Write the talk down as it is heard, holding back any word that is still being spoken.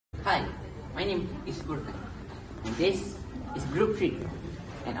Hi, my name is Furqan, and this is Group 3,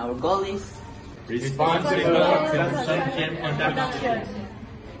 and our goal is responsible consumption and production.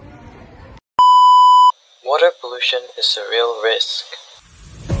 Water pollution is a real risk.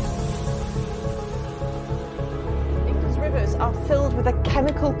 England's rivers are filled with a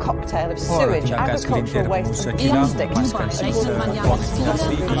chemical cocktail of sewage, agricultural waste, and plastics.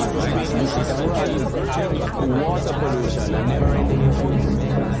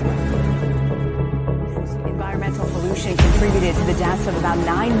 Environmental pollution contributed to the deaths of about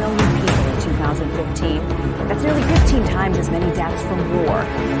 9 million people in 2015. That's nearly 15 times as many deaths from war.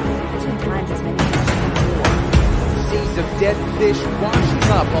 15 times as many deaths from war. Seas of dead fish washing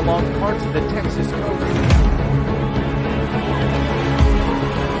up along parts of the Texas coast.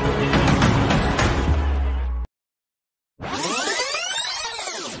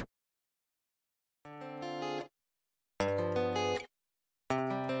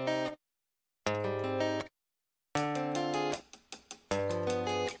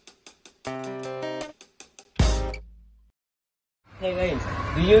 Hey Ryan,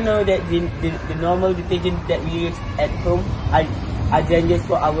 do you know that the normal detergent that we use at home are dangerous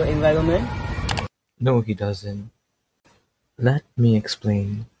for our environment? No, he doesn't. Let me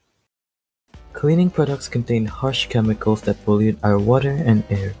explain. Cleaning products contain harsh chemicals that pollute our water and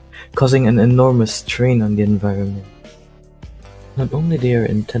air, causing an enormous strain on the environment. Not only they are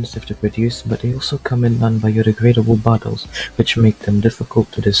intensive to produce, but they also come in non-biodegradable bottles, which make them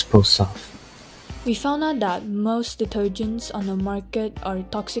difficult to dispose of. We found out that most detergents on the market are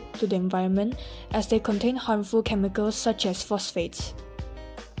toxic to the environment as they contain harmful chemicals such as phosphates.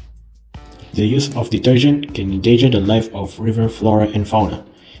 The use of detergent can endanger the life of river flora and fauna.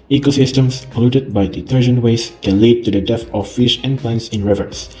 Ecosystems polluted by detergent waste can lead to the death of fish and plants in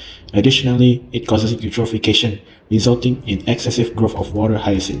rivers. Additionally, it causes eutrophication, resulting in excessive growth of water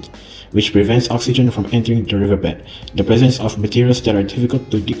hyacinth, which prevents oxygen from entering the riverbed. The presence of materials that are difficult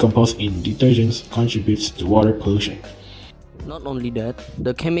to decompose in detergents contributes to water pollution. Not only that,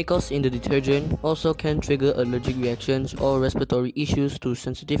 the chemicals in the detergent also can trigger allergic reactions or respiratory issues to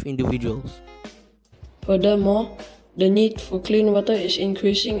sensitive individuals. Furthermore, the need for clean water is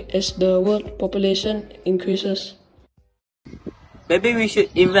increasing as the world population increases. Maybe we should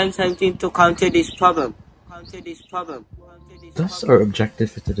invent something to counter this problem. Thus, our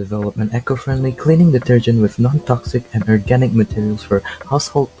objective is to develop an eco-friendly cleaning detergent with non-toxic and organic materials for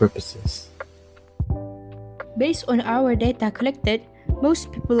household purposes. Based on our data collected,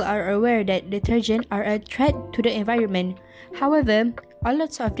 most people are aware that detergents are a threat to the environment. However, a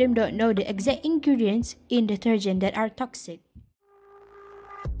lot of them don't know the exact ingredients in detergent that are toxic.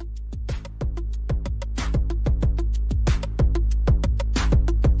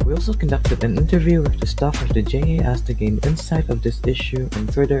 We also conducted an interview with the staff of the JAS to gain insight of this issue and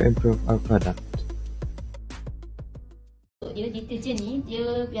further improve our product. Dia deterjen ni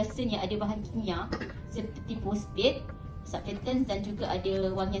dia biasanya ada bahan kimia seperti phosphate, surfactants dan juga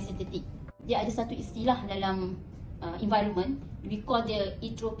ada wangian sintetik. Dia ada satu istilah dalam environment, we call dia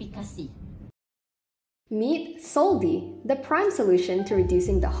eutrophication. Meet Soldi, the prime solution to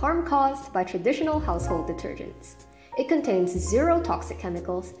reducing the harm caused by traditional household detergents. It contains 0 toxic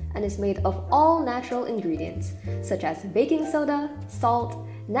chemicals and is made of all natural ingredients, such as baking soda, salt,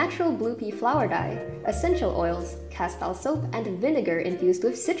 natural blue pea flower dye, essential oils, castile soap, and vinegar infused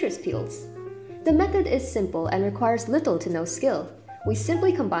with citrus peels. The method is simple and requires little to no skill. We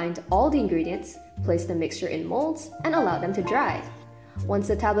simply combined all the ingredients, placed the mixture in molds, and allowed them to dry. Once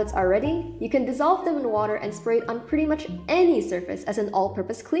the tablets are ready, you can dissolve them in water and spray it on pretty much any surface as an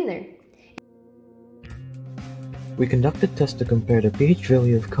all-purpose cleaner. We conducted tests to compare the pH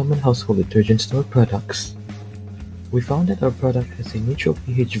value of common household detergents to our products. We found that our product has a neutral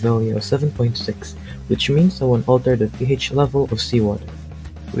pH value of 7.6, which means it won't alter the pH level of seawater.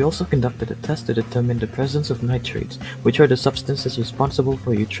 We also conducted a test to determine the presence of nitrates, which are the substances responsible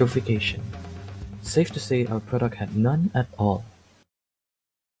for eutrophication. Safe to say our product had none at all.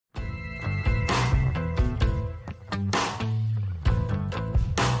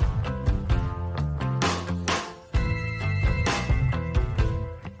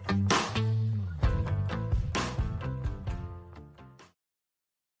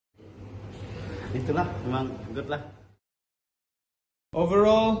 Itulah memang good lah.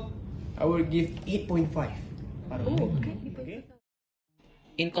 Overall, I will give 8.5. Okay.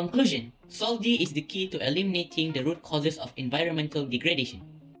 In conclusion, Soldi is the key to eliminating the root causes of environmental degradation.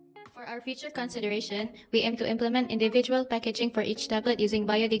 For our future consideration, we aim to implement individual packaging for each tablet using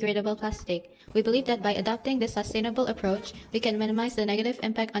biodegradable plastic. We believe that by adopting this sustainable approach, we can minimize the negative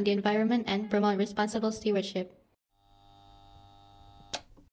impact on the environment and promote responsible stewardship.